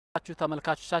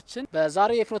ተመልካቾቻችን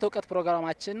በዛሬው የፍኖተ እውቀት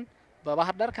ፕሮግራማችን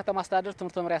በባህር ዳር ከተማ አስተዳደር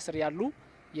ትምህርት መምሪያ ስር ያሉ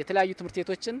የተለያዩ ትምህርት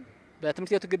ቤቶችን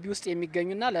በትምህርት ቤቱ ግቢ ውስጥ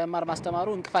የሚገኙና ለመማር ማስተማሩ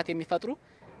እንቅፋት የሚፈጥሩ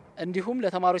እንዲሁም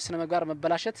ለተማሪዎች ስነ ምግባር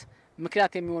መበላሸት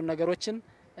ምክንያት የሚሆኑ ነገሮችን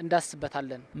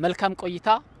እንዳስበታለን። መልካም ቆይታ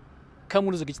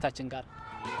ከሙሉ ዝግጅታችን ጋር።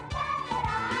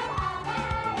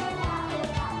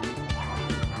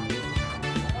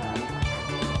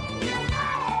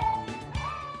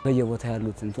 በየቦታ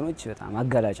ያሉት እንትኖች በጣም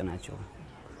አጋላጭ ናቸው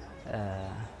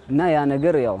እና ያ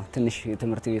ነገር ያው ትንሽ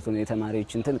ትምህርት ቤቱን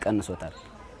የተማሪዎች እንትን ቀንሶታል።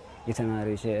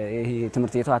 የተማሪዎች ይሄ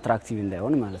ትምህርት ቤቱ አትራክቲቭ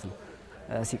እንዳይሆን ማለት ነው።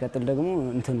 ሲቀጥል ደግሞ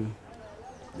እንትን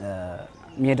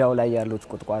ሜዳው ላይ ያሉት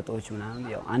ቁጥቋጦዎች ምናምን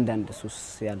ያው አንዳንድ ሱስ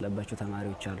ያለባቸው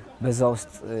ተማሪዎች አሉ። በዛ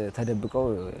ውስጥ ተደብቀው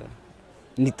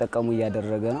እንዲጠቀሙ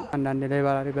እያደረገ ነው። አንዳንድ ላይ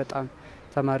ባላሪ በጣም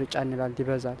ተማሪ ጫን ይላል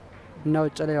ይበዛል እና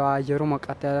ወጭ ላይ አየሩ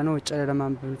ሞቃት ያለ ነው። ወጭ ላይ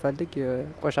ለማንበብ ፈልግ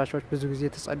ቆሻሻዎች ብዙ ጊዜ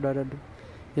ተጸዱ አይደሉም።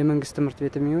 የመንግስት ትምህርት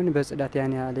ቤት የሚሆን በጽዳት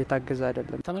ያን ያህል የታገዘ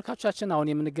አይደለም። ተመልካቾቻችን አሁን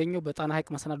የምንገኘው በጣና ሐይቅ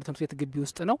መሰናዶ ትምህርት ቤት ግቢ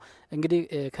ውስጥ ነው። እንግዲህ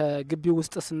ከግቢው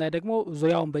ውስጥ ስናይ ደግሞ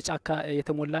ዙሪያውን በጫካ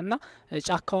የተሞላና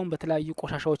ጫካውን በተለያዩ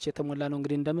ቆሻሻዎች የተሞላ ነው።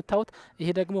 እንግዲህ እንደምታዩት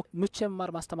ይሄ ደግሞ ምቹ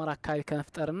የመማር ማስተማር አካባቢ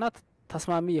ከመፍጠርና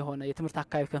ተስማሚ የሆነ የትምህርት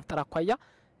አካባቢ ከመፍጠር አኳያ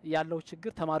ያለው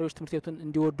ችግር ተማሪዎች ትምህርት ቤቱን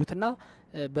እንዲወዱትና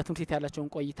በትምህርት ቤት ያላቸውን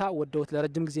ቆይታ ወደውት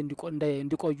ለረጅም ጊዜ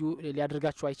እንዲቆዩ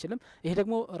ሊያደርጋቸው አይችልም። ይሄ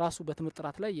ደግሞ ራሱ በትምህርት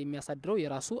ጥራት ላይ የሚያሳድረው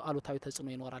የራሱ አሉታዊ ተጽዕኖ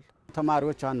ይኖራል።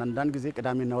 ተማሪዎች አንዳንድ ጊዜ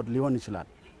ቅዳሜና እሁድ ሊሆን ይችላል።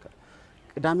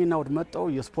 ቅዳሜና እሁድ መጣው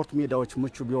የስፖርት ሜዳዎች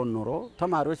ምቹ ቢሆን ኖሮ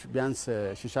ተማሪዎች ቢያንስ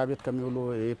ሺሻ ቤት ከሚውሉ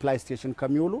የፕሌይስቴሽን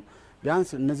ከሚውሉ ቢያንስ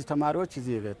እነዚህ ተማሪዎች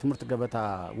እዚህ ትምህርት ገበታ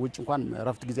ውጭ እንኳን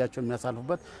ረፍት ጊዜያቸውን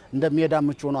የሚያሳልፉበት እንደ ሜዳ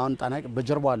ምቹ ሆኖ አሁን ጣና ሐይቅ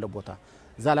በጀርባው አለ ቦታ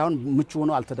ዛላውን ምቹ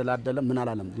ሆኖ አልተደላደለም ምን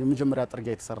አላለም የመጀመሪያ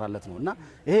ጥርጊያ የተሰራለት ነውና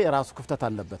ይሄ ራሱ ክፍተት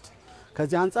አለበት።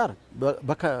 ከዚህ አንፃር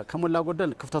ከሞላ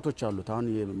ጎደል ክፍተቶች አሉት። አሁን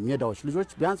የሜዳዎች ልጆች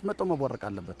ቢያንስ መጥተው መቦረቅ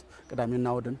አለበት። ቅዳሜና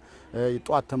እሁድን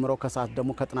ጧት ተምረው ከሰዓት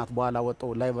ደግሞ ከጥናት በኋላ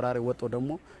ወጥተው ላይብራሪ ወጥተው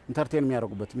ደግሞ ኢንተርቴን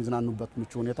የሚያደርጉበት የሚዝናኑበት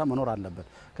ምቹ ሁኔታ መኖር አለበት።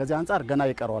 ከዚህ አንፃር ገና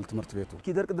ይቀረዋል ትምህርት ቤቱ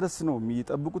እስኪደርቅ ድረስ ነው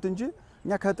የሚጠብቁት እንጂ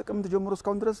እኛ ከጥቅምት ጀምሮ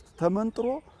እስካሁን ድረስ ተመንጥሮ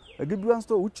ግቢው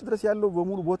አንስቶ ውጭ ድረስ ያለው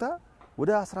በሙሉ ቦታ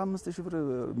ወደ 15000 ብር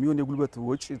ሚሊዮን የጉልበት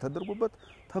ወጪ ተደርጎበት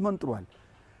ተመንጥሯል።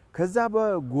 ከዛ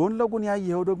በጎን ለጎን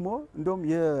ያየው ደግሞ እንደውም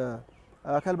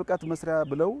የአካል ብቃት መስሪያ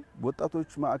ብለው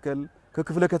ወጣቶች ማዕከል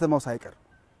ከክፍለ ከተማው ሳይቀር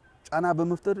ጫና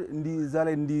በመፍጠር እንዲዛ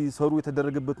ላይ እንዲሰሩ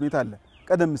የተደረገበት ሁኔታ አለ።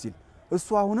 ቀደም ሲል እሱ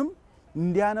አሁንም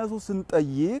እንዲያነሱ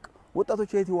ስንጠይቅ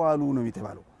ወጣቶች የት ይዋሉ ነው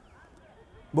የተባለው።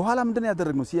 በኋላ ምንድነው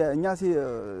ያደረግነው? እኛ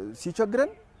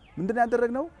ሲቸግረን ምንድነው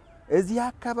ያደረግነው? እዚህ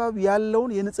አካባቢ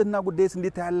ያለውን የንጽህና ጉዳይስ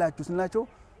እንዴት ያላችሁ ስናቸው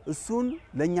እሱን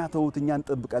ለኛ ተውትኛ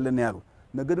እንጠብቃለን ያሉ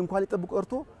ነገር እንኳን ሊጠብቁ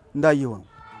ቀርቶ እንዳየው ነው።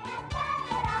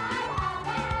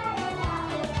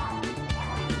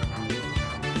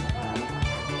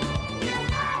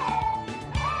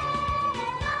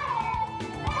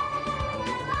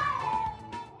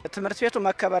 ትምህርት ቤቱ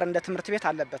መከበር እንደ ትምህርት ቤት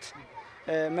አለበት።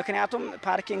 ምክንያቱም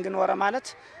ፓርኪንግ ኖረ ማለት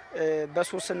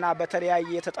በሱስና በተለያየ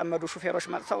የተጠመዱ ሹፌሮች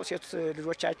መጥተው ሴት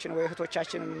ልጆቻችን ወይ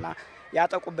እህቶቻችንና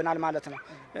ያጠቁብናል ማለት ነው።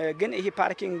 ግን ይሄ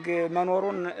ፓርኪንግ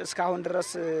መኖሩን እስካሁን ድረስ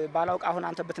ባላውቅ አሁን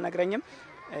አንተ ብትነግረኝም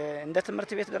እንደ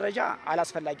ትምህርት ቤት ደረጃ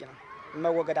አላስፈላጊ ነው፣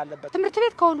 መወገድ አለበት። ትምህርት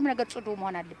ቤት ከሁሉም ነገር ጽዱ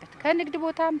መሆን አለበት። ከንግድ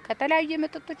ቦታም ከተለያየ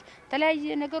መጠጦች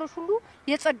ተለያየ ነገሮች ሁሉ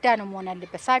የጸዳ ነው መሆን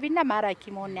አለበት። ሳቢና ማራኪ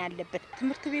መሆን ያለበት።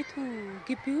 ትምህርት ቤቱ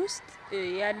ግቢ ውስጥ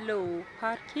ያለው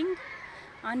ፓርኪንግ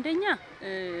አንደኛ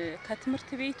ከትምህርት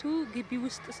ቤቱ ግቢ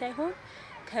ውስጥ ሳይሆን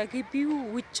ከግቢው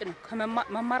ውጭ ነው።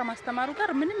 ከመማር ማስተማሩ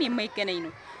ጋር ምንም የማይገናኝ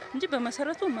ነው እንጂ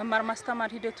በመሰረቱ መማር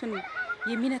ማስተማር ሂደቱን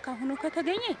የሚነካ ሆኖ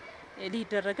ከተገኘ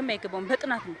ሊደረግም አይገባም።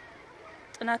 በጥናት ነው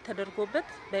ጥናት ተደርጎበት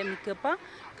በሚገባ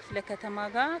ክፍለ ከተማ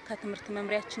ጋር ከትምህርት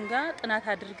መምሪያችን ጋር ጥናት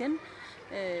አድርገን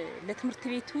ለትምህርት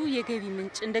ቤቱ የገቢ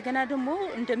ምንጭ እንደገና ደግሞ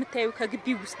እንደምታዩ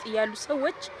ከግቢ ውስጥ ያሉ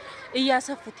ሰዎች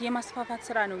እያሰፉት የማስፋፋት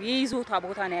ስራ ነው የይዞታ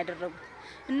ቦታ ነው ያደረጉት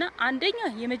እና አንደኛ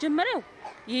የመጀመሪያው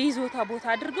የይዞታ ቦታ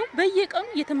አድርገው በየቀኑ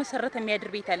የተመሰረተ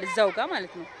የሚያድር ቤት አለ እዛው ጋር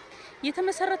ማለት ነው።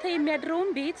 የተመሰረተ የሚያድረውን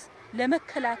ቤት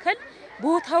ለመከላከል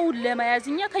ቦታውን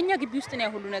ለማያዝኛ ከኛ ግቢ ውስጥ ነው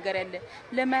ሁሉ ነገር ያለ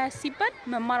ለማያዝ ሲባል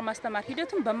መማር ማስተማር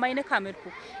ሂደቱን በማይነካ መልኩ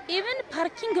ኢቭን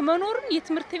ፓርኪንግ መኖሩን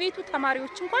የትምህርት ቤቱ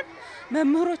ተማሪዎች እንኳን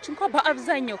መምህሮች እንኳን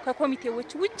በአብዛኛው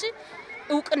ከኮሚቴዎች ውጪ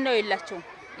እውቅናው የላቸውም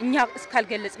እኛ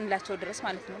እስካልገለጽንላቸው ድረስ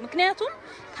ማለት ነው። ምክንያቱም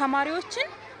ተማሪዎችን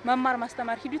መማር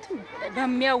ማስተማር ሂደቱን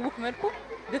በሚያውቅ መልኩ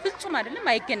በፍጹም አይደለም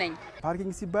አይገናኝ።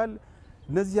 ፓርኪንግ ሲባል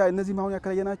እነዚህ ማሁን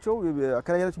ያከራየናቸው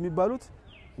የሚባሉት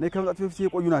ነው ከመጣጥ በፊት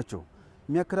የቆዩ ናቸው።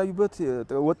 የሚያከራዩበት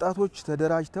ወጣቶች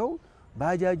ተደራጅተው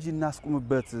ባጃጅ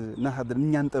እናስቁምበት እናድር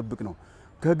እኛ እንጠብቅ ነው።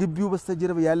 ከግቢው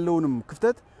በስተጀርባ ያለውንም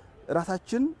ክፍተት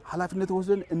ራሳችን ኃላፊነት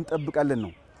ወስደን እንጠብቃለን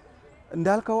ነው።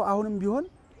 እንዳልከው አሁንም ቢሆን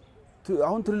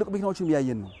አሁን ትልልቅ መኪናዎችን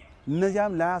ያየን ነው።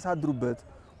 እነዚያም ላያሳድሩበት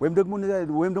ወይም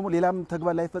ደግሞ ሌላም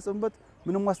ተግባር ላይፈጸምበት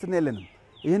ምንም ዋስትና የለንም።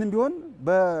 ይህንም ቢሆን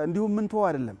እንዲሁ ምን ተው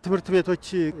አይደለም። ትምህርት ቤቶች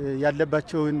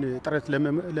ያለባቸውን ጥረት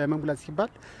ለመሙላት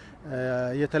ሲባል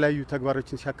የተለያዩ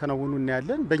ተግባሮችን ሲያከናውኑ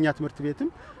እናያለን። በእኛ ትምህርት ቤትም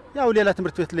ያው ሌላ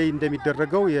ትምህርት ቤት ላይ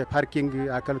እንደሚደረገው የፓርኪንግ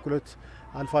አገልግሎት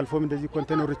አልፎ አልፎም እንደዚህ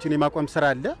ኮንቴነሮችን የማቆም ስራ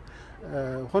አለ።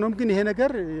 ሆኖም ግን ይሄ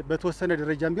ነገር በተወሰነ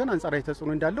ደረጃም ቢሆን አንጻራዊ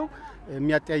ተጽዕኖ እንዳለው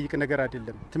የሚያጠያይቅ ነገር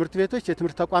አይደለም። ትምህርት ቤቶች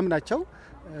የትምህርት ተቋም ናቸው።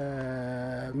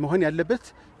 መሆን ያለበት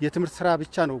የትምህርት ስራ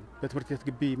ብቻ ነው በትምህርት ቤት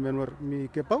ግቢ መኖር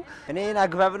የሚገባው። እኔን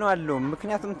አግባብ ነው አለው።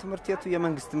 ምክንያቱም ትምህርት ቤቱ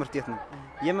የመንግስት ትምህርት ቤት ነው።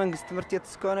 የመንግስት ትምህርት ቤት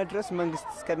እስከሆነ ድረስ መንግስት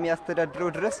እስከሚያስተዳድረው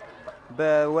ድረስ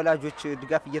በወላጆች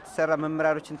ድጋፍ እየተሰራ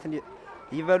መምህራኖች እንትን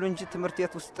ይበሉ እንጂ ትምህርት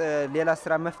ቤት ውስጥ ሌላ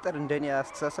ስራ መፍጠር እንደኔ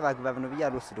አስተሳሰብ አግባብ ነው ብዬ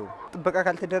አልወስደውም። ጥበቃ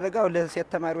ካልተደረገው ለሴት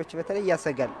ተማሪዎች በተለይ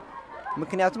ያሰጋል።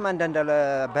 ምክንያቱም አንዳንድ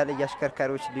ባለየ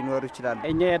አሽከርካሪዎች ሊኖሩ ይችላሉ።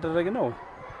 እኛ ያደረግነው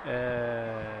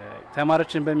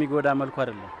ተማሪዎችን በሚጎዳ መልኩ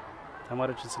አይደለም።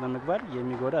 ተማሪዎችን ስለምግባር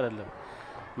የሚጎዳ አይደለም።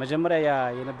 መጀመሪያ ያ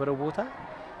የነበረው ቦታ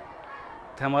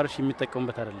ተማሪዎች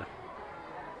የሚጠቀሙበት አይደለም።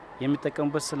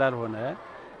 የሚጠቀሙበት ስላልሆነ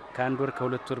ከአንድ ወር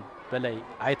ከሁለት ወር በላይ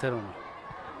አይተነው ነው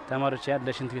ተማሪዎች ያን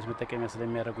ለሽንት ቤት መጠቀሚያ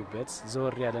ስለሚያደርጉበት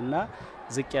ዘወር ያለና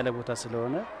ዝቅ ያለ ቦታ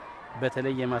ስለሆነ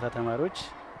በተለይ የማታ ተማሪዎች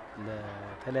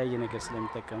ለተለያየ ነገር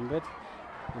ስለሚጠቀሙበት፣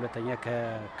 ሁለተኛ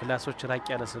ከክላሶች ራቅ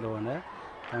ያለ ስለሆነ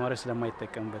ተማሪዎች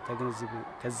ስለማይጠቀሙበት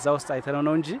ከዛ ውስጥ አይተነው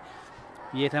ነው እንጂ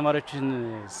የተማሪዎችን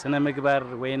ስነ ምግባር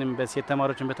ወይንም በሴት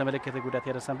ተማሪዎችን በተመለከተ ጉዳት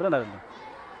ያደርሳል ብለን አይደለም።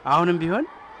 አሁንም ቢሆን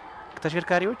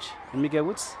ተሽከርካሪዎች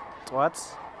የሚገቡት ጠዋት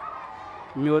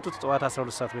የሚወጡት ጠዋት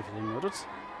 12 ሰዓት በፊት የሚወጡት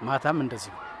ማታም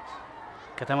እንደዚህ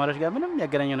ከተማሪዎች ጋር ምንም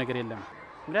ያገናኘው ነገር የለም።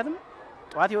 ምክንያቱም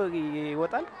ጠዋት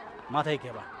ይወጣል ማታ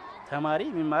ይገባል። ተማሪ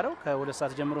የሚማረው ከ2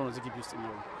 ሰዓት ጀምሮ ነው ግቢ ውስጥ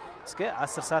የሚሆነው እስከ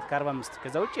 10 ሰዓት ከ45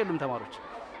 ከዛ ውጭ የሉም ተማሪዎች።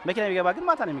 መኪና የሚገባ ግን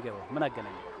ማታ ነው የሚገባው። ምን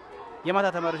አገናኘው? የማታ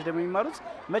ተማሪዎች ደግሞ የሚማሩት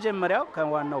መጀመሪያው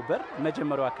ከዋናው በር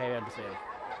መጀመሪያው አካባቢ ያሉት ላይ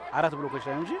 4 ብሎኮች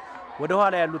ላይ እንጂ ወደ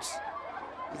ኋላ ያሉት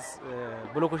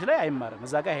ብሎኮች ላይ አይማርም።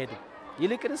 እዛ ጋር አይሄድም።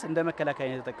 ይልቅንስ እንደ መከላከያ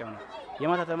የተጠቀመው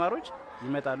የማታ ተማሪዎች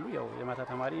ይመጣሉ። ያው የማታ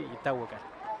ተማሪ ይታወቃል።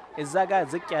 እዛ ጋር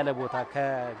ዝቅ ያለ ቦታ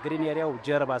ከግሪን ኤሪያው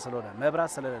ጀርባ ስለሆነ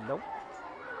መብራት ስለሌለው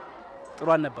ጥሩ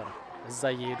አልነበረ። እዛ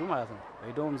እየሄዱ ማለት ነው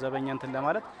ወይዶም ዘበኛ እንትን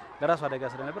ለማለት ለራሱ አደጋ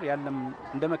ስለነበር ያለም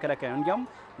እንደ መከላከያ ነው። እንዲያውም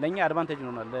ለኛ አድቫንቴጅ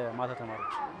ሆኗል ለማታ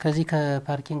ተማሪዎች። ከዚህ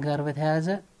ከፓርኪንግ ጋር በተያያዘ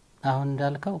አሁን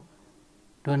እንዳልከው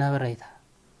ዶና በራይታ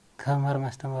ከመማር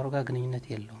ማስተማሩ ጋር ግንኙነት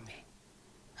የለውም። ይሄ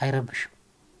አይረብሽም፣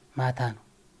 ማታ ነው።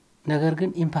 ነገር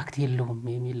ግን ኢምፓክት የለውም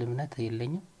የሚል እምነት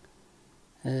የለኝም።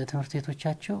 ትምህርት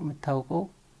ቤቶቻቸው የምታውቀው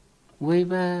ወይ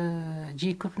በጂ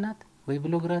ኢኩፕ ናት ወይ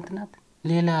ብሎ ግራንት ናት፣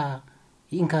 ሌላ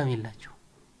ኢንካም የላቸው።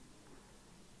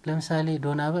 ለምሳሌ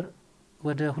ዶናበር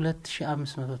ወደ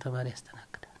 2500 ተማሪ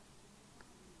ያስተናግዳል።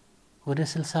 ወደ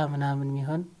 60 ምናምን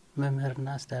የሚሆን መምህርና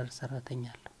አስተዳደር ሰራተኛ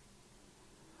አለው።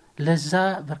 ለዛ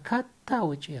በርካታ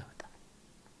ወጪ ያወጣል።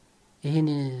 ይህን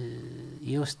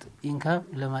የውስጥ ኢንካም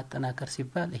ለማጠናከር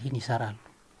ሲባል ይህን ይሰራሉ።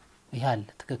 ይህ አለ፣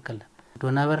 ትክክል ነው።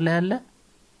 ዶናበር ላይ አለ፣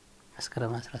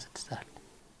 መስከረም 16 አለ።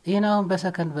 ይህን አሁን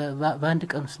በሰከንድ በአንድ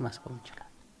ቀን ውስጥ ማስቆም ይችላል።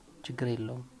 ችግር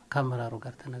የለውም። ከአመራሩ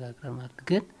ጋር ተነጋግረን ማለት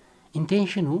ግን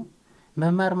ኢንቴንሽኑ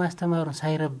መማር ማስተማሩን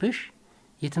ሳይረብሽ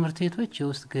የትምህርት ቤቶች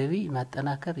የውስጥ ገቢ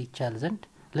ማጠናከር ይቻል ዘንድ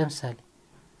ለምሳሌ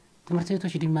ትምህርት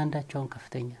ቤቶች ዲማንዳቸውን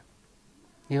ከፍተኛ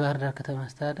የባህር ዳር ከተማ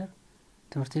አስተዳደር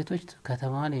ትምህርት ቤቶች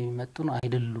ከተማዋን የሚመጥኑ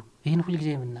አይደሉም። ይህን ሁልጊዜ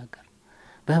የምናገር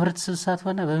በህብረተሰብ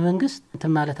ተሳትፎና በመንግስት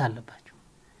እንትን ማለት አለባቸው።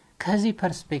 ከዚህ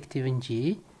ፐርስፔክቲቭ እንጂ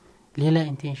ሌላ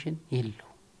ኢንቴንሽን የለው።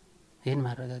 ይህን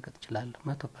ማረጋገጥ እችላለሁ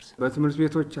 100%። በትምህርት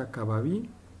ቤቶች አካባቢ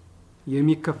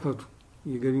የሚከፈቱ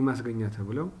የገቢ ማስገኛ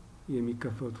ተብለው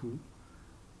የሚከፈቱ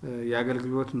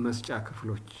የአገልግሎት መስጫ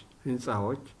ክፍሎች፣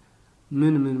 ህንጻዎች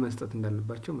ምን መስጠት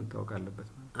እንዳለባቸው መታወቅ አለበት።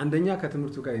 አንደኛ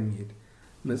ከትምህርቱ ጋር የሚሄድ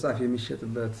መጽሐፍ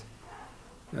የሚሸጥበት፣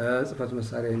 ጽህፈት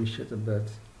መሳሪያ የሚሸጥበት፣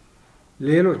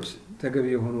 ሌሎች ተገቢ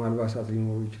የሆኑ አልባሳት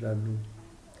ሊኖሩ ይችላሉ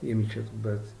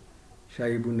የሚሸጡበት፣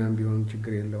 ሻይ ቡናም ቢሆን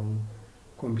ችግር የለውም፣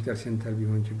 ኮምፒውተር ሴንተር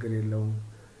ቢሆን ችግር የለውም፣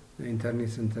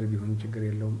 ኢንተርኔት ሴንተር ቢሆን ችግር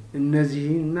የለውም።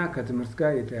 እነዚህና ከትምህርት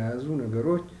ጋር የተያያዙ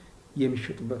ነገሮች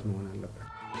የሚሸጡበት መሆን አለበት።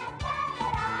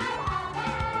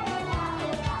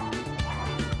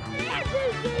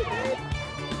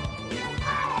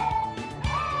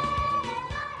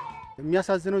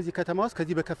 የሚያሳዝነው እዚህ ከተማ ውስጥ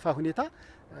ከዚህ በከፋ ሁኔታ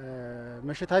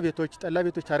መሸታ ቤቶች፣ ጠላ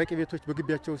ቤቶች፣ አረቄ ቤቶች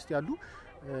በግቢያቸው ውስጥ ያሉ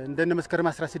እንደነ መስከረም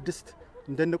 16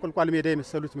 እንደነ ቁልቋል ሜዳ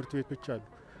የመሰሉ ትምህርት ቤቶች አሉ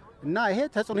እና ይሄ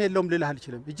ተጽዕኖ የለውም ልልህ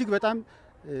አልችልም። እጅግ በጣም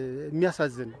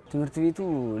የሚያሳዝን ትምህርት ቤቱ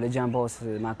ለጃምባውስ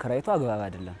ማከራየቱ አግባብ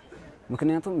አይደለም።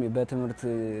 ምክንያቱም በትምህርት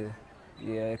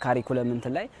የካሪኩለም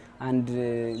እንትን ላይ አንድ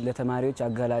ለተማሪዎች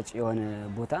አጋላጭ የሆነ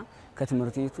ቦታ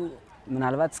ከትምህርት ቤቱ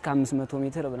ምናልባት እስከ 500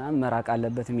 ሜትር ምናምን መራቅ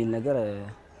አለበት የሚል ነገር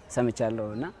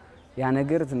ሰምቻለሁና ያ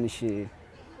ነገር ትንሽ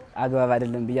አግባብ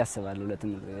አይደለም ብዬ አስባለሁ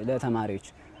ለተማሪዎች።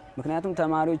 ምክንያቱም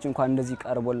ተማሪዎች እንኳን እንደዚህ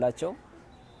ቀርቦላቸው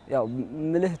ያው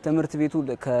ምልህ ትምህርት ቤቱ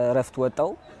ከረፍት ወጣው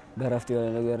በረፍት የሆነ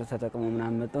ነገር ተጠቅሞ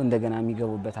ምናምን መጣው እንደገና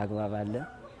የሚገቡበት አግባብ አለ።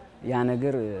 ያ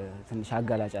ነገር ትንሽ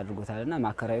አጋላጭ አድርጎታልና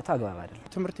ማከራየቱ አግባብ አይደለም።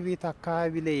 ትምህርት ቤት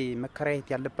አካባቢ ላይ መከራየት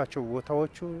ያለባቸው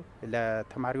ቦታዎቹ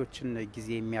ለተማሪዎችን ጊዜ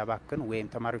የሚያባክን ወይም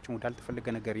ተማሪዎችን ወዳልተፈለገ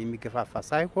ነገር የሚገፋፋ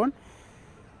ሳይሆን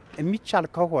የሚቻል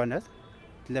ከሆነ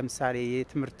ለምሳሌ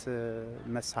የትምህርት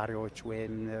መሳሪያዎች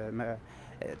ወይም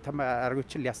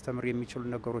ተማሪዎችን ሊያስተምሩ የሚችሉ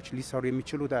ነገሮች ሊሰሩ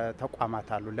የሚችሉ ተቋማት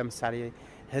አሉ። ለምሳሌ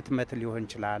ህትመት ሊሆን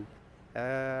ይችላል።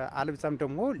 አለብዛም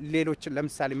ደግሞ ሌሎች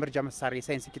ለምሳሌ መርጃ መሳሪያ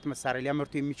የሳይንስ ኪት መሳሪያ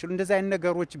ሊያመርቱ የሚችሉ እንደዚህ አይነት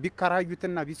ነገሮች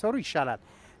ቢከራዩትና ቢሰሩ ይሻላል።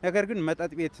 ነገር ግን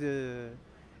መጠጥ ቤት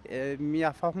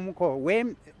የሚያፋፍሙ ወይም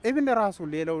ኢቭን ራሱ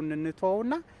ሌላውን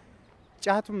እንተውና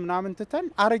ጫቱ ምናምን ትተን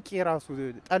አረቄ ራሱ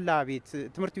ጠላ ቤት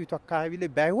ትምህርት ቤቱ አካባቢ ላይ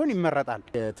ባይሆን ይመረጣል።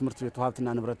 የትምህርት ቤቱ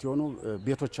ሀብትና ንብረት የሆኑ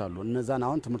ቤቶች አሉ። እነዛን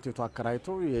አሁን ትምህርት ቤቱ አከራይቶ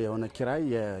የሆነ ኪራይ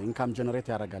የኢንካም ጀነሬት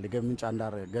ያደርጋል፣ የገቢ ምንጭ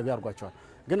አንዳር ገቢ አድርጓቸዋል።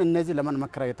 ግን እነዚህ ለማን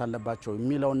መከራየት አለባቸው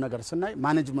የሚለውን ነገር ስናይ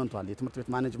ማኔጅመንቱ አለ፣ የትምህርት ቤት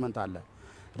ማኔጅመንት አለ፣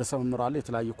 ርዕሰ መምህሩ አለ፣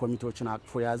 የተለያዩ ኮሚቴዎችን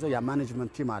አቅፎ የያዘ ያ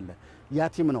ማኔጅመንት ቲም አለ። ያ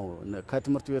ቲም ነው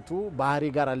ከትምህርት ቤቱ ባህሪ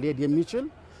ጋር ሊሄድ የሚችል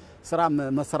ስራ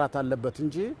መሰራት አለበት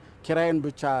እንጂ ኪራይን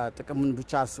ብቻ ጥቅምን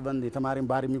ብቻ አስበን የተማሪን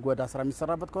ባህሪ የሚጎዳ ስራ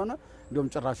የሚሰራበት ከሆነ እንዲሁም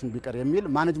ጭራሽን ቢቀር የሚል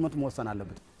ማኔጅመንት መወሰን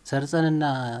አለበት። ሰርጸንና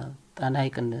ጣና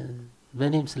ሐይቅን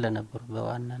በኔም ስለነበሩ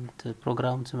በዋናነት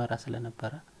ፕሮግራሙን ስመራ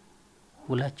ስለነበረ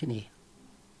ውላችን ይሄ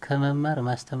ከመማር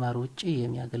ማስተማር ውጪ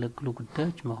የሚያገለግሉ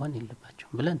ጉዳዮች መሆን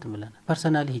የለባቸውም ብለን ተምለናል።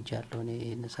 ፐርሰናሊ ሄጃለሁ እኔ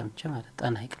ሰምቼ ማለት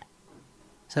ጣና ሐይቅ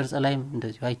ሰርጸ ላይም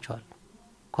እንደዚሁ አይቻለሁ፣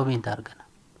 ኮሜንት አድርገናል።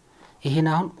 ይሄን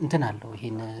አሁን እንትን አለው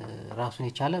ይሄን ራሱን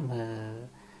የቻለ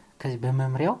ከዚህ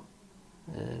በመምሪያው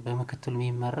በመከተሉ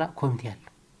የሚመራ ኮሚቴ አለ።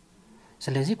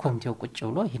 ስለዚህ ኮሚቴው ቁጭ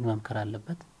ብሎ ይሄን መምከር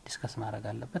አለበት፣ ዲስከስ ማድረግ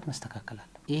አለበት፣ መስተካከል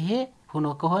አለበት። ይሄ ሆኖ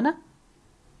ከሆነ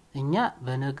እኛ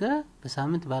በነገ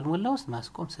በሳምንት ባልሞላ ውስጥ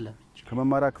ማስቆም ስለምንችል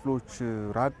ከመማሪያ ክፍሎች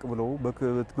ራቅ ብለው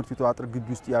በትምህርት ቤቱ አጥር ግቢ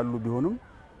ውስጥ ያሉ ቢሆንም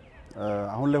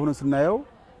አሁን ላይ ሆነን ስናየው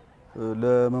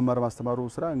ለመማር ማስተማሩ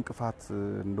ስራ እንቅፋት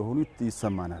እንደሆኑ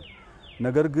ይሰማናል።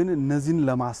 ነገር ግን እነዚህን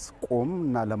ለማስቆም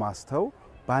እና ለማስተው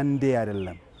ባንዴ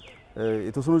አይደለም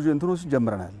የተወሰኑ እንትኖች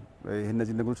ጀምረናል።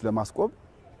 እነዚህ ነገሮች ለማስቆም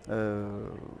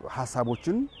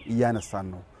ሐሳቦችን እያነሳን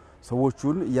ነው፣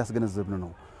 ሰዎቹን እያስገነዘብን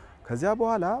ነው። ከዚያ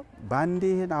በኋላ ባንዴ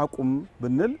ይሄን አቁም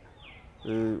ብንል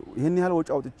ይሄን ያህል ወጪ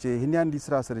አውጥቼ ይሄን ያህል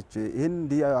ስራ ሰርቼ ይሄን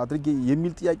አድርጌ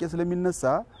የሚል ጥያቄ ስለሚነሳ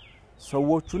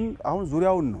ሰዎቹን አሁን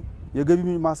ዙሪያውን ነው የገቢ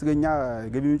ምንጭ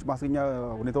ማስገኛ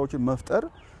ሁኔታዎችን መፍጠር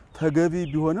ተገቢ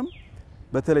ቢሆንም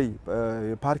በተለይ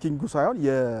ፓርኪንጉ ሳይሆን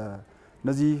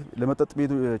የነዚህ ለመጠጥ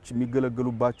ቤቶች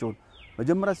የሚገለገሉባቸው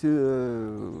መጀመሪያ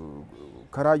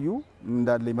ከራዩ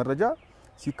እንዳለ መረጃ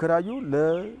ሲከራዩ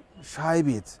ለሻይ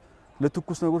ቤት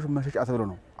ለትኩስ ነገሮች መሸጫ ተብሎ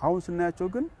ነው። አሁን ስናያቸው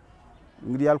ግን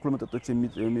እንግዲህ የአልኮል መጠጦች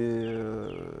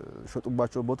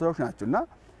የሚሸጡባቸው ቦታዎች ናቸውና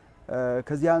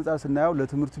ከዚህ አንፃር ስናየው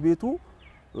ለትምህርት ቤቱ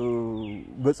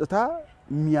ገጽታ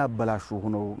የሚያበላሹ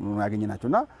ሆነው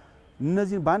ያገኘናቸውና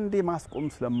እነዚህን ባንዴ ማስቆም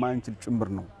ስለማንችል ጭምር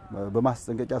ነው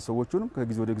በማስጠንቀቂያ ሰዎቹንም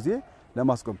ከጊዜ ወደ ጊዜ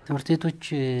ለማስቆም ትምህርት ቤቶች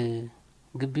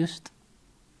ግቢ ውስጥ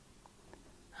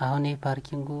አሁን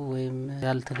የፓርኪንጉ ወይም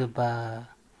ያልተገባ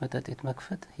መጠጥ ቤት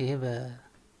መክፈት ይሄ በቀላል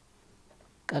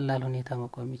ሁኔታ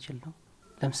መቆም የሚችል ነው።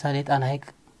 ለምሳሌ ጣና ሐይቅ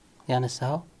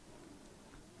ያነሳው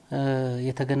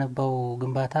የተገነባው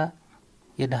ግንባታ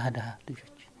የደሃ ልጆች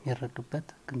የሚረዱበት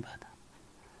ግንባታ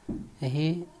ይሄ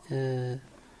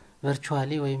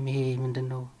ቨርቹዋሊ ወይም ይሄ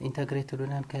ምንድነው ኢንተግሬትድ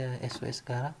ሆነን ከኤስኦኤስ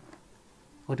ጋራ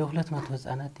ወደ 200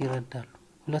 ህጻናት ይረዳሉ።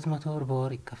 200 ብር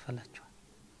በወር ይከፈላቸዋል።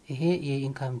 ይሄ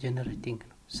የኢንካም ጀነሬቲንግ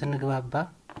ነው። ስንግባባ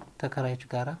ተከራዮች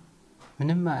ጋራ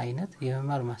ምንም አይነት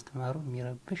የመማር ማስተማሩ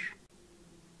የሚረብሽ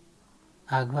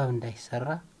አግባብ እንዳይሰራ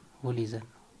ውል ይዘን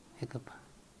ነው የገባ።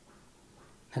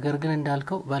 ነገር ግን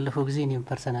እንዳልከው ባለፈው ጊዜ እኔም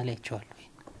ፐርሰናሊ አይቼዋለሁ።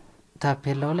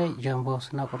 ታፔላው ላይ ጃምቦ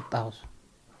ሃውስና ቁርጣ ሃውስ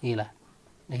ይላል።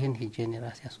 ይሄን ሂጄን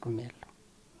ራሴ ያስቆማለሁ።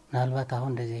 ምናልባት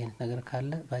አሁን እንደዚህ አይነት ነገር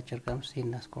ካለ ባጭር ቀን ውስጥ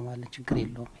እናስቆማለን፣ ችግር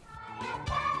የለውም።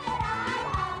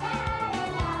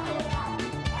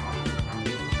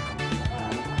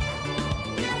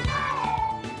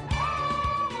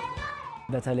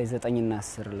 በተለይ 9ና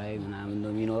 10 ላይ ምናምን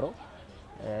ነው የሚኖረው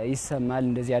ይሰማል።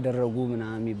 እንደዚህ ያደረጉ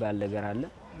ምናምን የሚባል ነገር አለ።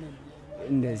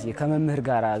 እንደዚህ ከመምህር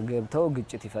ጋር ገብተው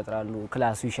ግጭት ይፈጥራሉ፣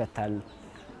 ክላሱ ይሸታል።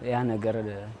 ያ ነገር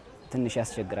ትንሽ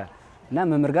ያስቸግራል እና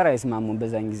መምህር ጋር አይስማሙም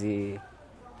በዛን ጊዜ።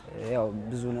 ያው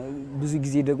ብዙ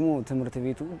ጊዜ ደግሞ ትምህርት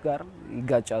ቤቱ ጋር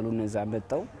ይጋጫሉ። እነዛ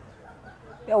መጣው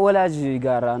ያው ወላጅ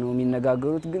ጋራ ነው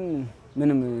የሚነጋገሩት፣ ግን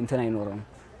ምንም እንትን አይኖርም።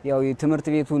 ያው የትምህርት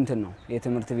ቤቱ እንትን ነው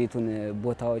የትምህርት ቤቱን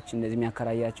ቦታዎች እንደዚህ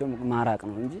የሚያከራያቸው ማራቅ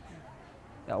ነው እንጂ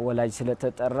ያው ወላጅ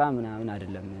ስለተጠራ ምናምን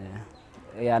አይደለም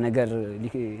ያ ነገር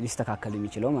ሊስተካከል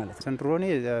የሚችለው ማለት ነው። ዘንድሮ እኔ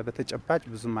በተጨባጭ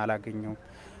ብዙም አላገኘው።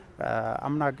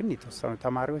 አምና ግን የተወሰኑ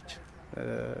ተማሪዎች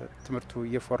ትምህርቱ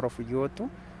እየፎረፉ እየወጡ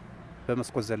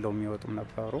በመስኮት ዘለው የሚወጡም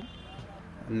ነበሩ።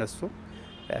 እነሱ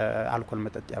አልኮል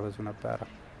መጠጥ ያበዙ ነበር።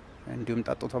 እንዲሁም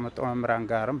ጠጥቶ መጣው መምህራን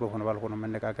ጋርም በሆነ ባልሆነ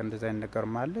መነጋገር እንደዛ አይነት ነገር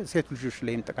ማለት ሴት ልጆች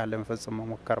ላይም ጥቃት ለመፈጸም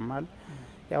መሞከር ማለት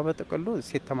ያው በጥቅሉ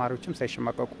ሴት ተማሪዎችም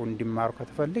ሳይሸማቀቁ እንዲማሩ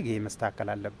ከተፈልግ ይሄ መስተካከል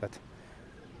አለበት።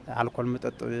 አልኮል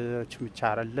መጠጦች ብቻ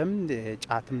አይደለም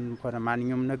ጫትም ሆነ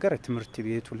ማንኛውም ነገር ትምህርት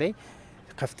ቤቱ ላይ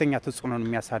ከፍተኛ ተጽዕኖ ነው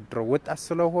የሚያሳድረው። ወጣት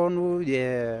ስለሆኑ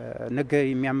ነገ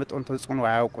የሚያመጣውን ተጽዕኖ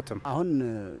አያውቁትም። አሁን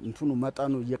እንትኑ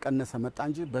መጠኑ እየቀነሰ መጣ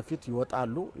እንጂ በፊት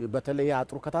ይወጣሉ። በተለይ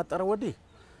አጥሩ ከታጠረ ወዲህ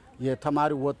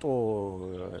የተማሪ ወጦ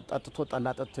ጠጥቶ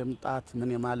ጠላጠት የምጣት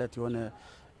ምን ማለት የሆነ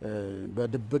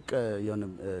በድብቅ የሆነ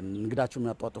እንግዳቸው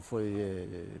የሚያጧጥፉ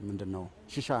ምንድነው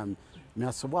ሺሻ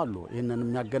የሚያስቡ አሉ። ይሄንን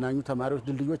የሚያገናኙ ተማሪዎች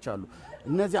ድልድዮች አሉ።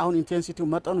 እነዚህ አሁን ኢንቴንሲቲው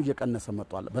መጠኑ እየቀነሰ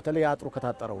መጥቷል። በተለይ አጥሩ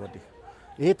ከታጠረ ወዲህ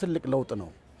ይሄ ትልቅ ለውጥ ነው።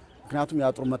 ምክንያቱም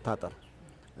የአጥሩ መታጠር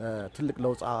ትልቅ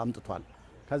ለውጥ አምጥቷል።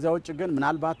 ከዚያ ውጭ ግን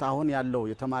ምናልባት አሁን ያለው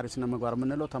የተማሪ ስነ ምግባር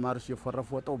የምንለው ተማሪዎች እየፎረፉ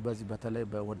ወጣው በዚህ በተለይ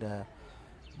ወደ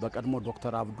በቀድሞ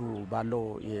ዶክተር አብዱ ባለው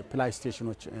የፕላይ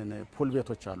ስቴሽኖች ፑል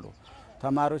ቤቶች አሉ።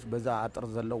 ተማሪዎች በዛ አጥር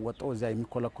ዘለው ወጣው እዚያ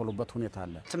የሚኮለኮሉበት ሁኔታ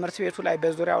አለ። ትምህርት ቤቱ ላይ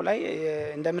በዙሪያው ላይ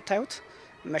እንደምታዩት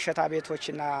መሸታ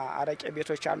ቤቶችና አረቄ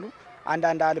ቤቶች አሉ።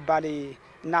 አንዳንድ አልባሌ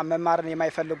እና መማርን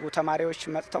የማይፈልጉ ተማሪዎች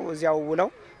መጥተው እዚያው ውለው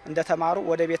እንደተማሩ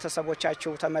ወደ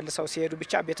ቤተሰቦቻቸው ተመልሰው ሲሄዱ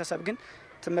ብቻ ቤተሰብ ግን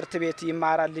ትምህርት ቤት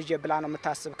ይማራል ልጅ ብላ ነው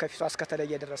የምታስብ ከፊቷ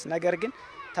እስከተለየ ድረስ። ነገር ግን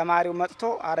ተማሪው መጥቶ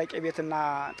አረቄ ቤትና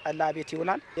ጠላ ቤት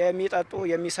ይውላል። የሚጠጡ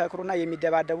የሚሰክሩና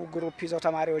የሚደባደቡ ግሩፕ ይዘው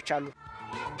ተማሪዎች አሉ።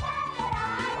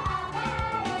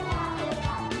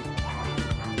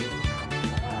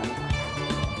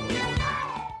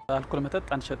 አልኮል መጠጥ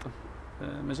አንሸጥም።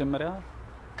 መጀመሪያ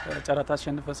ጨረታ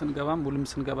አሸንፈን ስንገባም ውልም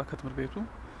ስንገባ ከትምህርት ቤቱ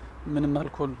ምንም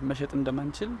አልኮል መሸጥ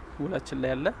እንደማንችል ውላችን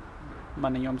ላይ ያለ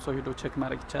ማንኛውም ሰው ሄዶ ቼክ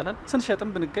ማድረግ ይቻላል። ስንሸጥም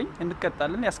ብንገኝ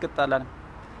እንቀጣለን፣ ያስቀጣላል።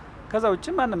 ከዛ ውጭ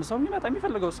ማንም ሰው የሚመጣ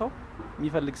የሚፈልገው ሰው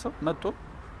መጥቶ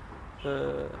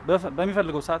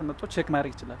በሚፈልገው ሰዓት መጥቶ ቼክ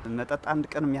ማድረግ ይችላል። መጠጥ አንድ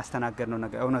ቀን የሚያስተናግድ ነው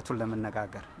ነገር እውነቱን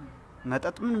ለመነጋገር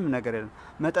መጠጥ ምንም ነገር የለም።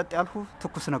 መጠጥ ያልፉ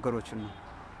ትኩስ ነገሮችን ነው።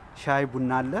 ሻይ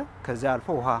ቡና አለ። ከዛ አልፎ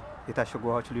ውሃ የታሸጉ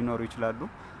ውሃዎች ሊኖሩ ይችላሉ።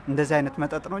 እንደዚህ አይነት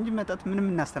መጠጥ ነው እንጂ መጠጥ ምንም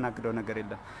እናስተናግደው ነገር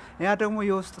የለም። ያ ደግሞ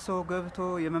የውስጥ ሰው ገብቶ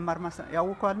የመማር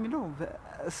ያውካል የሚለው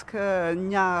እስከ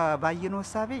እኛ ባየነው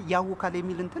ሐሳቤ ያውካል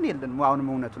የሚል እንትን የለም። አሁንም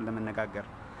እውነቱን ለመነጋገር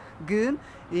ግን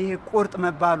ይሄ ቁርጥ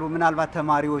መባሉ ምናልባት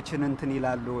ተማሪዎችን እንትን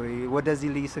ይላሉ ወደዚህ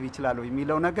ሊስብ ይችላል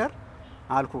የሚለው ነገር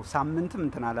አልኩ። ሳምንትም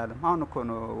እንትን አላለም። አሁን እኮ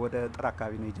ነው ወደ ጥር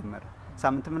አካባቢ ነው የጀመረ።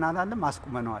 ሳምንት ምን አላለም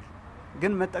አስቁመነዋል።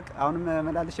 ግን አሁንም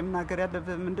መላለሽ የምናገር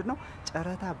ያለብህ ምንድነው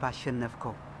ጨረታ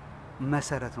ባሸነፍከው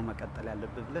መሰረት ነው መቀጠል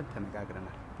ያለብህ ብለን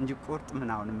ተነጋግረናል እንጂ ቁርጥ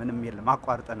ምንም የለም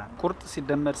አቋርጠናል። ቁርጥ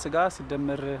ሲደመር ስጋ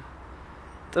ሲደመር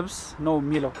ጥብስ ነው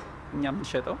የሚለው እኛ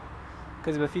የምንሸጠው።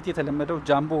 ከዚህ በፊት የተለመደው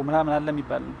ጃምቦ ምናምን አለ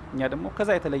የሚባል ነው። እኛ ደግሞ ከዛ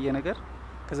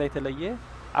የተለየ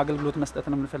አገልግሎት መስጠት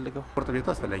ነው የምንፈልገው። ቁርጥ ቤቱ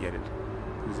አስፈላጊ አይደለም።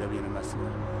 እግዚአብሔር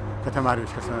ይመስገን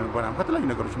ከተማሪዎች ከሰነቦራም ከተለያዩ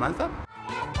ነገሮች አንፃር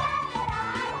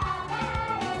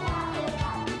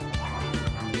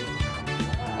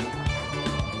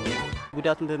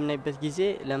ጉዳቱን በምናይበት ጊዜ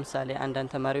ለምሳሌ አንዳንድ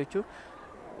ተማሪዎቹ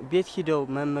ቤት ሂደው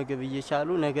መመገብ እየቻሉ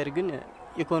ነገር ግን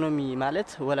ኢኮኖሚ ማለት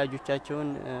ወላጆቻቸውን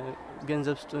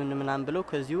ገንዘብ ስጡን ምናምን ብለው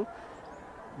ከዚሁ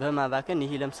በማባከን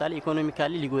ይሄ ለምሳሌ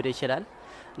ኢኮኖሚካሊ ሊጎዳ ይችላል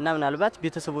እና ምናልባት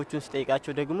ቤተሰቦቹን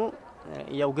ሲጠይቃቸው ደግሞ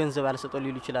ያው ገንዘብ አልሰጠው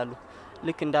ሊሉ ይችላሉ።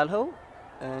 ልክ እንዳልኸው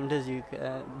እንደዚህ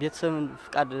ቤተሰብን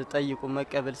ፍቃድ ጠይቁ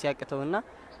መቀበል ሲያቅተውና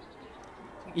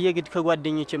የግድ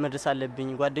ከጓደኞቼ መድረስ አለብኝ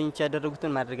ጓደኞቼ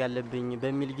ያደረጉትን ማድረግ አለብኝ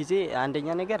በሚል ጊዜ አንደኛ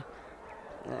ነገር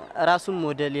ራሱም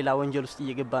ወደ ሌላ ወንጀል ውስጥ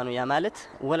እየገባ ነው። ያ ማለት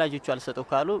ወላጆቹ አልሰጠው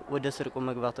ካሉ ወደ ስርቁ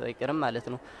መግባቱ አይቀርም ማለት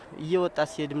ነው። እየወጣ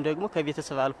ሲሄድም ደግሞ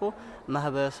ከቤተሰብ አልፎ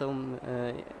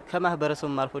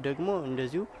ከማህበረሰቡም አልፎ ደግሞ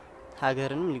እንደዚሁ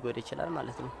ሀገርንም ሊጎዳ ይችላል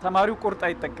ማለት ነው። ተማሪው ቁርጥ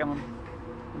አይጠቀምም።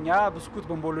 እኛ ብስኩት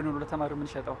ቦምቦሎ ነው ለተማሪው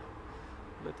የምንሸጠው።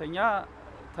 ሁለተኛ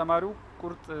ተማሪው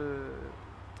ቁርጥ፣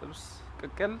 ጥብስ፣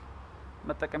 ቅቅል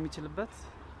መጠቀም የሚችልበት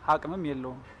አቅምም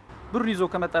የለውም። ብሩን ይዞ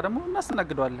ከመጣ ደግሞ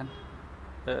እናስተናግደዋለን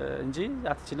እንጂ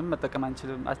አትችልም መጠቀም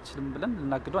አትችልም ብለን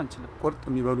ልናግደው አንችልም። ቁርጥ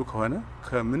የሚበሉ ከሆነ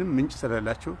ከምንም ምንጭ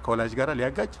ስለሌላቸው ከወላጅ ጋር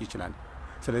ሊያጋጭ ይችላል።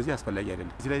 ስለዚህ አስፈላጊ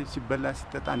አይደለም። እዚህ ላይ ሲበላ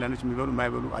ሲጠጣ አንዳንዶች የሚበሉ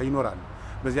የማይበሉ ይኖራሉ።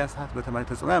 በዚያ ሰዓት በተማሪ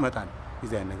ተጽዕኖ ያመጣል።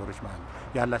 የዚህ አይነት ነገሮች ማለት ነው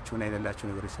ያላቸውና የሌላቸው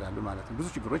ነገሮች ስላሉ ማለት ነው ብዙ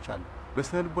ችግሮች አሉ።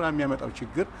 በስነ ልቦና የሚያመጣው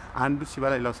ችግር አንዱ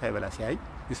ሲበላ ሌላው ሳይበላ ሲያይ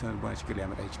የስነ ልቦና ችግር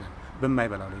ሊያመጣ ይችላል።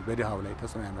 በማይበላው ላይ በድሃው ላይ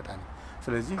ተጽዕኖ ያመጣል።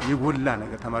 ስለዚህ የጎላ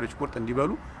ነገር ተማሪዎች ቁርጥ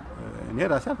እንዲበሉ እኔ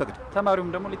ራሴ አልፈቅድም። ተማሪውም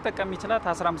ደግሞ ሊጠቀም ይችላል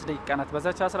 15 ደቂቃ ናት።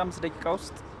 በዛች 15 ደቂቃ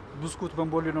ውስጥ ብስኩት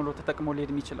ቦምቦሊኖ ነው ተጠቅሞ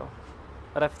ሊሄድ የሚችለው።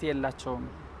 እረፍት የላቸውም።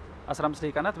 15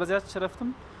 ደቂቃ ናት። በዛች እረፍትም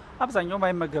አብዛኛው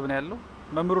ማይመገብ ነው ያለው።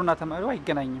 መምህሩና ተማሪው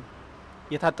አይገናኝም።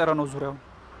 የታጠረ ነው ዙሪያው።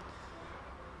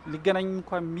 ሊገናኝ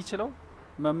እንኳን የሚችለው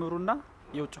መምህሩና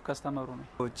የውጭ ከስተመሩ ነው።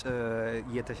 ውጭ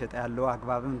እየተሸጠ ያለው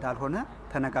አግባብ እንዳልሆነ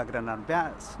ተነጋግረናል።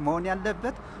 ቢያንስ መሆን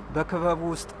ያለበት በክበቡ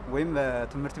ውስጥ ወይም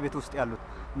በትምህርት ቤት ውስጥ ያሉት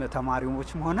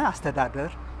ተማሪዎችም ሆነ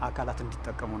አስተዳደር አካላት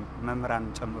እንዲጠቀሙ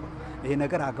መምህራንን ጨምሮ ይሄ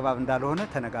ነገር አግባብ እንዳልሆነ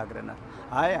ተነጋግረናል።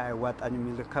 አይዋጣኝ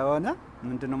የሚል ከሆነ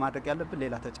ምንድነው ማድረግ ያለብን?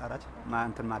 ሌላ ተጫራጭ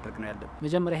እንትን ማድረግ ነው ያለብን።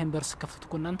 መጀመሪያ ይሄን በርስ ከፍቱት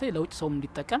እኮ እናንተ ለውጭ ሰውም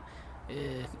እንዲጠቀም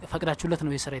ፈቅዳችሁለት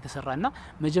ነው የሰራ የተሰራና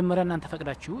መጀመሪያ እናንተ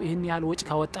ፈቅዳችሁ ይሄን ያህል ወጭ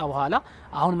ካወጣ በኋላ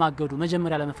አሁን ማገዱ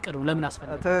መጀመሪያ ለመፍቀዱ ለምን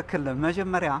አስፈለገ? ትክክል።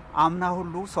 መጀመሪያ አምና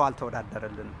ሁሉ ሰው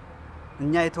አልተወዳደረልንም።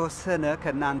 እኛ የተወሰነ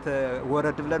ከናንተ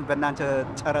ወረድ ብለን በእናንተ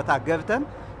ጨረታ ገብተን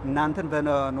እናንተን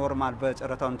በኖርማል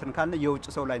በጨረታው እንትን ካልን የውጭ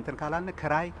ሰው ላይ እንትን ካላልን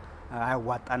ክራይ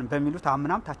አያዋጣንም በሚሉት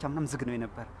አምናም ታቻምናም ዝግ ነው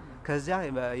የነበር። ከዚያ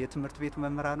የትምህርት ቤቱ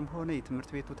መምህራንም ሆነ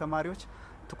የትምህርት ቤቱ ተማሪዎች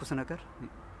ትኩስ ነገር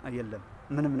የለም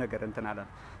ምንም ነገር እንትን አለ።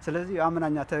 ስለዚህ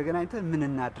አምናኛ ተገናኝተን ምን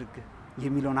እናድርግ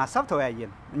የሚለውን ሀሳብ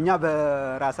ተወያየን። እኛ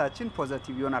በራሳችን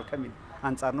ፖዚቲቭ ይሆናል ከሚል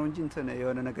አንጻር ነው እንጂ እንትን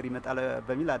የሆነ ነገር ይመጣል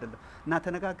በሚል አይደለም። እና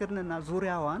ተነጋገርንና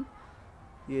ዙሪያዋን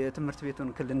የትምህርት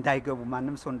ቤቱን ክልል እንዳይገቡ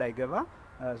ማንም ሰው እንዳይገባ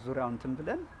ዙሪያውን እንትን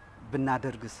ብለን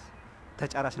ብናደርግስ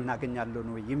ተጫራሽ እናገኛለን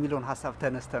ወይ የሚለውን ሀሳብ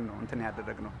ተነስተን ነው እንትን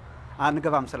ያደረግነው።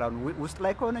 አንገባም ስላሉ ውስጥ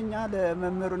ላይ ከሆነኛ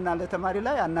ለመምህሩና ለተማሪ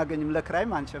ላይ አናገኝም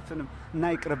ለክራይም አንሸፍንም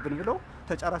እና ይቅርብን ብለው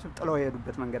ተጫራሽ ጥለው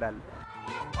የሄዱበት መንገድ አለ።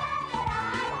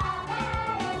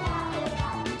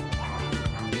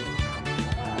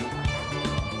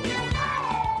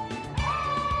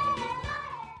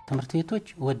 ትምህርት ቤቶች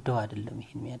ወደው አይደለም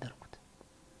ይሄን የሚያደርጉት።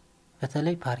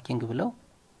 በተለይ ፓርኪንግ ብለው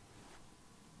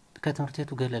ከትምህርት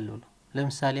ቤቱ ገለል ብለው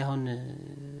ለምሳሌ አሁን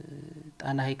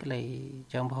ጣና ሐይቅ ላይ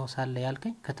ጃምቦ ሀውስ አለ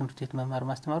ያልከኝ ከትምህርት ቤት መማር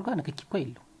ማስተማሩ ጋር ንክኪ እኮ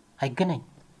የለው አይገናኝ።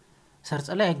 ሰርጸ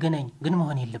ላይ አይገናኝ ግን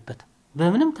መሆን የለበትም።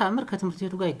 በምንም ታምር ከትምህርት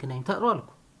ቤቱ ጋር አይገናኝ። ታጥሯል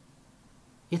እኮ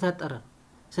የታጠረ።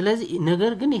 ስለዚህ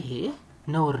ነገር ግን ይሄ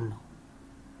ነውር ነው።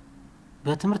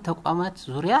 በትምህርት ተቋማት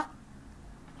ዙሪያ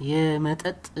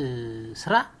የመጠጥ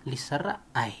ስራ ሊሰራ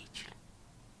አይችልም።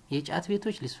 የጫት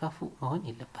ቤቶች ሊስፋፉ መሆን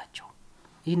የለባቸው።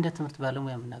 ይህ እንደ ትምህርት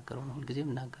ባለሙያ የምናገረው ነው፣ ሁልጊዜ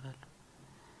የምናገራለሁ።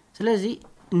 ስለዚህ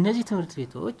እነዚህ ትምህርት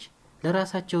ቤቶች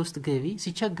ለራሳቸው ውስጥ ገቢ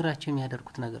ሲቸግራቸው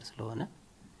የሚያደርጉት ነገር ስለሆነ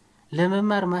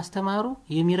ለመማር ማስተማሩ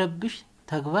የሚረብሽ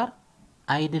ተግባር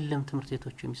አይደለም ትምህርት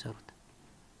ቤቶቹ የሚሰሩት።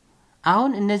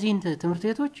 አሁን እነዚህን ትምህርት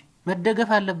ቤቶች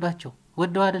መደገፍ አለባቸው።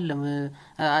 ወደው አይደለም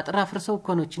አጥራ ፍርሰው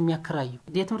እኮ ነው የሚያከራዩ።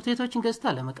 የትምህርት ቤቶችን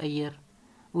ገጽታ ለመቀየር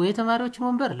ወይ ተማሪዎችን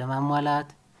ወንበር ለማሟላት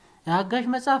አጋዥ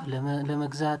መጽሐፍ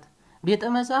ለመግዛት ቤተ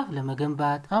መጽሐፍ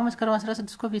ለመገንባት አሁን መስከረም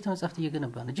 16 እኮ ቤተ መጽሐፍት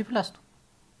እየገነባ ነው።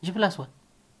 ጂ+1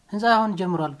 ህንጻ አሁን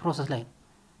ጀምሯል፣ ፕሮሰስ ላይ ነው።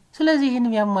 ስለዚህ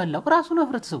ይህንም ያሟላው ራሱ ነው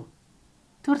ህብረተሰቡ፣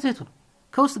 ትምህርት ቤቱ ነው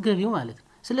ከውስጥ ገቢው ማለት ነው።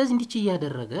 ስለዚህ እንዲች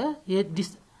እያደረገ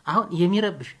አሁን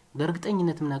የሚረብሽ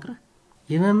በእርግጠኝነት ምናግርህ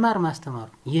የመማር ማስተማሩ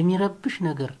የሚረብሽ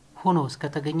ነገር ሆኖ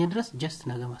እስከተገኘ ድረስ ጀስት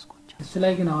ነገ ማስቆጫ እሱ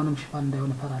ላይ ግን አሁንም ሽፋን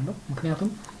እንዳይሆን ፈራለሁ። ምክንያቱም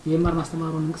የመማር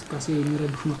ማስተማሩን እንቅስቃሴ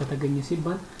የሚረብሽ ነው ከተገኘ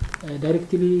ሲባል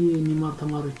ዳይሬክትሊ የሚማሩ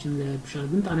ተማሪዎችን ለብሻል።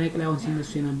 ግን ጣና ሐይቅ ላይ አሁን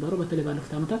ሲነሱ የነበረው በተለይ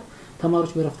ባለፉት ዓመታት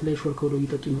ተማሪዎች በረፍት ላይ ሾልከው ወደ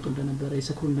ይጠጡ ይመጡ እንደነበረ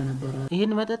ይሰክሩ እንደነበረ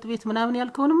ይሄን መጠጥ ቤት ምናምን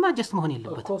ያልከውንማ ጀስት መሆን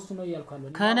የለበት።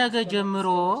 ከነገ ጀምሮ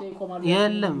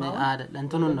የለም አይደል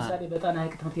እንትኑ ነው። ለምሳሌ በጣና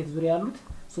ሐይቅ ትምህርት ቤት ዙሪያ ያሉት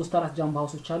 3-4 ጃምቦ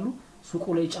ሀውሶች አሉ። ሱቁ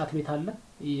ላይ ጫት ቤት አለ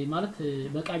ማለት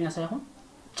በቃኛ ሳይሆን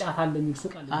ጫት አለ የሚል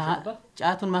ሱቅ አለ።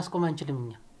 ጫቱን ማስቆም አንችልም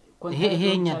እኛ።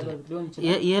 ይሄኛ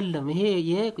የለም ይሄ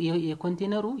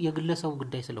የኮንቴነሩ የግለሰቡ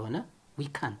ጉዳይ ስለሆነ we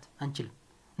can't አንችልም።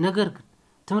 ነገር ግን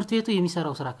ትምህርት ቤቱ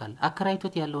የሚሰራው ስራ ካለ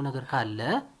አከራይቶት ያለው ነገር ካለ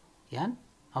ያን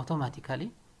አውቶማቲካሊ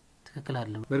ትክክል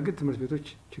አይደለም። በእርግጥ ትምህርት ቤቶች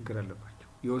ችግር አለባቸው።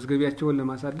 የውስጥ ገቢያቸውን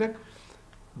ለማሳደግ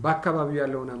በአካባቢው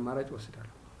ያለውን አማራጭ ወስዳሉ።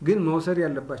 ግን መውሰድ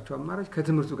ያለባቸው አማራጭ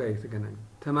ከትምህርቱ ጋር የተገናኘ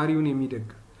ተማሪውን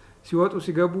የሚደግፍ ሲወጡ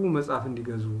ሲገቡ መጽሐፍ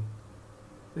እንዲገዙ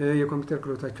የኮምፒውተር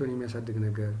ክህሎታቸውን የሚያሳድግ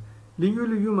ነገር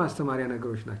ልዩ ማስተማሪያ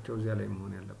ነገሮች ናቸው እዚያ ላይ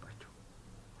መሆን ያለባቸው።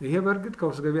 ይሄ በእርግጥ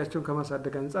ከውስጥ ገቢያቸውን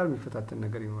ከማሳደግ አንፃር የሚፈታተን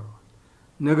ነገር ይኖረዋል።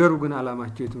 ነገሩ ግን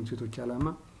አላማቸው የትምህርት ቤቶች አላማ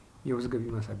የውስጥ ገቢ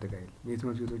ማሳደግ አይደለም።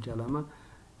 የትምህርት ቤቶች አላማ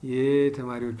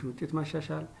የተማሪዎችን ውጤት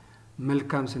ማሻሻል፣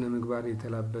 መልካም ስነ ምግባር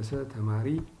የተላበሰ ተማሪ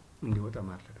እንዲወጣ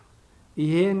ማድረግ ነው።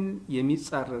 ይሄን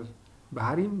የሚጻረር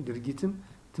ባህሪም ድርጊትም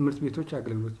ትምህርት ቤቶች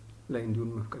አገልግሎት ላይ እንዲሆኑ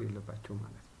መፍቀድ የለባቸው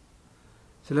ማለት ነው።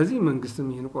 ስለዚህ መንግስትም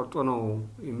ይሄን ቆርጦ ነው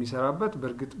የሚሰራበት።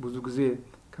 በእርግጥ ብዙ ጊዜ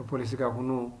ከፖሊስ ጋር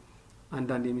ሆኖ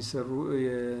አንዳንድ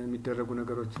የሚደረጉ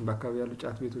ነገሮችን በአካባቢ ያሉ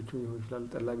ጫት ቤቶችን ሊሆን ይችላል፣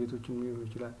 ጠላ ቤቶችን ሊሆን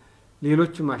ይችላል፣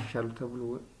 ሌሎችም አሻሻሉ ተብሎ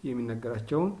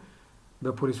የሚነገራቸውን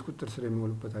በፖሊስ ቁጥጥር ስር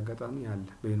የሚውሉበት አጋጣሚ አለ፣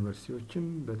 በዩኒቨርሲቲዎችም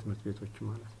በትምህርት ቤቶችም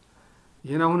ማለት ነው።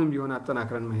 ይህን አሁንም ቢሆን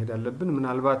አጠናክረን መሄድ አለብን።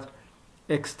 ምናልባት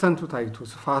ኤክስተንቱ ታይቶ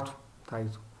ስፋቱ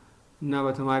ታይቶ እና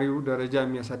በተማሪው ደረጃ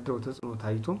የሚያሳድረው ተጽዕኖ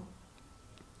ታይቶ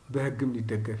በህግም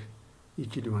ሊደገፍ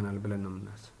ይችል ይሆናል ብለን ነው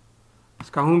የምናስብ።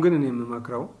 እስካሁን ግን እኔ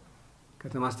የምመክረው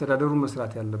ከተማ አስተዳደሩ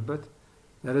መስራት ያለበት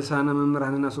ርዕሳነ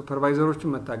መምህራንና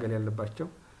ሱፐርቫይዘሮችን መታገል ያለባቸው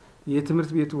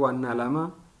የትምህርት ቤቱ ዋና ዓላማ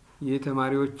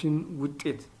የተማሪዎችን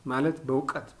ውጤት ማለት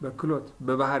በእውቀት በክሎት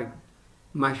በባህሪ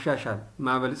ማሻሻል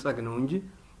ማበልጸግ ነው እንጂ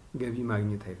ገቢ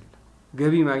ማግኘት አይደለም።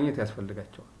 ገቢ ማግኘት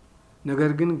ያስፈልጋቸዋል።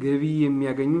 ነገር ግን ገቢ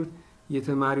የሚያገኙት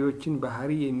የተማሪዎችን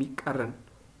ባህሪ የሚቃረን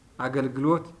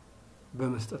አገልግሎት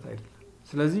በመስጠት አይደለም።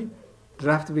 ስለዚህ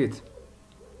ድራፍት ቤት፣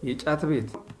 የጫት ቤት፣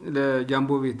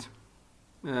 ለጃምቦ ቤት፣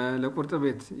 ለቁርጥ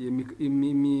ቤት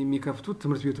የሚከፍቱት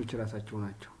ትምህርት ቤቶች ራሳቸው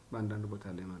ናቸው። በአንዳንድ ቦታ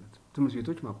ላይ ማለት ነው። ትምህርት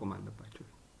ቤቶች ማቆም አለባቸው።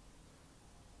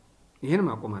 ይሄን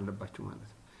ማቆም አለባቸው ማለት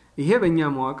ነው። ይሄ በእኛ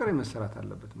መዋቅር መሰራት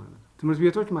አለበት ማለት ነው። ትምህርት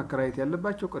ቤቶች ማከራየት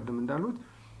ያለባቸው ቀደም እንዳሉት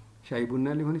ሻይ ቡና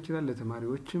ሊሆን ይችላል፣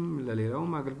 ለተማሪዎችም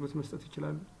ለሌላውም አገልግሎት መስጠት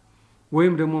ይችላሉ።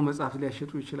 ወይም ደግሞ መጽሐፍ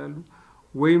ሊያሸጡ ይችላሉ።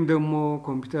 ወይም ደግሞ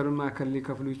ኮምፒውተር ማዕከል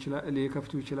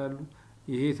ሊከፍቱ ይችላሉ።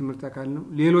 ይሄ የትምህርት አካል ነው።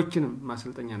 ሌሎችንም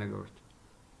ማሰልጠኛ ነገሮች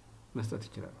መስጠት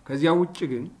ይችላሉ። ከዚያ ውጭ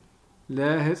ግን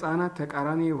ለህፃናት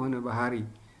ተቃራኒ የሆነ ባህሪ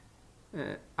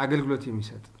አገልግሎት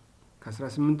የሚሰጥ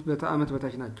ከ18 ዓመት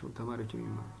በታች ናቸው ተማሪዎች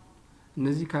የሚማሩት።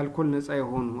 እነዚህ ከአልኮል ነፃ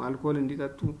የሆኑ አልኮል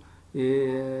እንዲጠጡ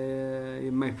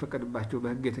የማይፈቀድባቸው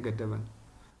በህግ የተገደበ ነው።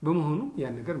 በመሆኑ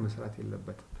ያን ነገር መስራት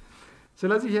የለበትም።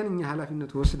 ስለዚህ ይሄን እኛ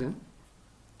ኃላፊነት ወስደን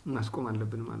ማስቆም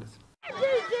አለብን ማለት ነው።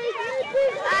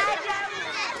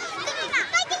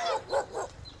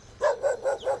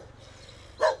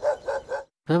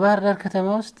 በባህር ዳር ከተማ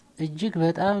ውስጥ እጅግ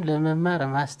በጣም ለመማር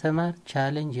ማስተማር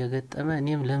ቻሌንጅ የገጠመ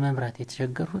እኔም ለመምራት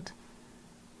የተቸገሩት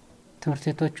ትምህርት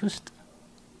ቤቶች ውስጥ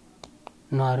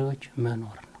ነዋሪዎች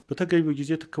መኖር ነው። በተገቢው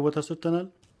ጊዜ ትክቦታ ሰጥተናል።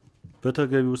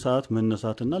 በተገቢው ሰዓት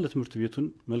መነሳትና ለትምህርት ቤቱን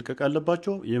መልቀቅ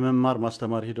አለባቸው። የመማር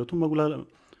ማስተማር ሂደቱ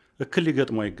እክል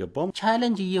ሊገጥመው አይገባም።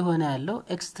 ቻሌንጅ እየሆነ ያለው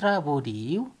ኤክስትራ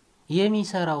ቦዲው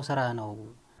የሚሰራው ስራ ነው።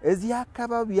 እዚህ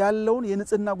አካባቢ ያለውን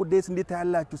የንጽህና ጉዳይስ እንዴት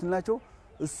ያላችሁ ስናቸው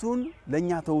እሱን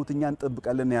ለኛ ተውትኛ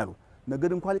እንጠብቃለን ያሉ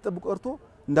ነገር እንኳን ሊጠብቁ ቀርቶ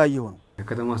እንዳየው ነው።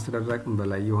 ከከተማ አስተዳደር አቅም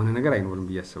በላይ የሆነ ነገር አይኖርም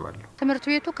ብዬ አስባለሁ። ትምህርት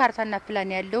ቤቱ ካርታና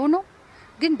ፕላን ያለው ነው።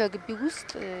 ግን በግቢ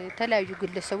ውስጥ የተለያዩ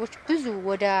ግለሰቦች ብዙ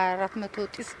ወደ 400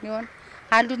 ጢስ የሚሆን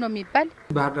አሉ ነው የሚባል።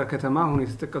 ባህር ዳር ከተማ አሁን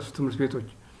የተጠቀሱ ትምህርት ቤቶች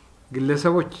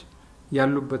ግለሰቦች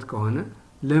ያሉበት ከሆነ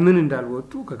ለምን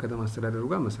እንዳልወጡ ከከተማ አስተዳደሩ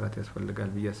ጋር መስራት ያስፈልጋል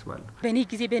ብዬ አስባለሁ። በኔ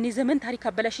ጊዜ በኔ ዘመን ታሪክ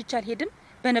አበላሽቻ አልሄድም።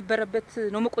 በነበረበት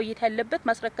ነው መቆየት ያለበት።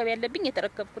 ማስረከብ ያለብኝ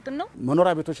የተረከብኩትን ነው።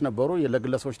 መኖሪያ ቤቶች ነበሩ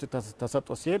ለግለሰቦች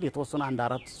ተሰጥቶ ሲሄድ የተወሰኑ 1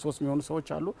 4 3 የሚሆኑ ሰዎች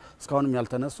አሉ እስካሁንም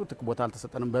ያልተነሱ ቦታ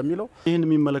አልተሰጠንም በሚለው ይሄን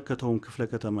የሚመለከተውን ክፍለ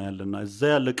ከተማ ያለና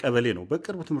እዛ ያለ ቀበሌ ነው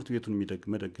በቅርብ ትምህርት ቤቱን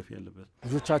መደገፍ ያለበት።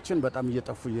 ልጆቻችን በጣም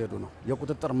እየጠፉ እየሄዱ ነው።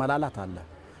 የቁጥጥር መላላት አለ።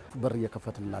 በር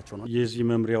እየከፈትንላቸው ነው። የዚህ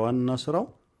መምሪያ ዋና ስራው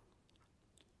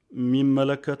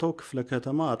የሚመለከተው ክፍለ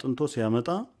ከተማ አጥንቶ ሲያመጣ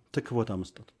ትክቦታ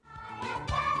መስጠት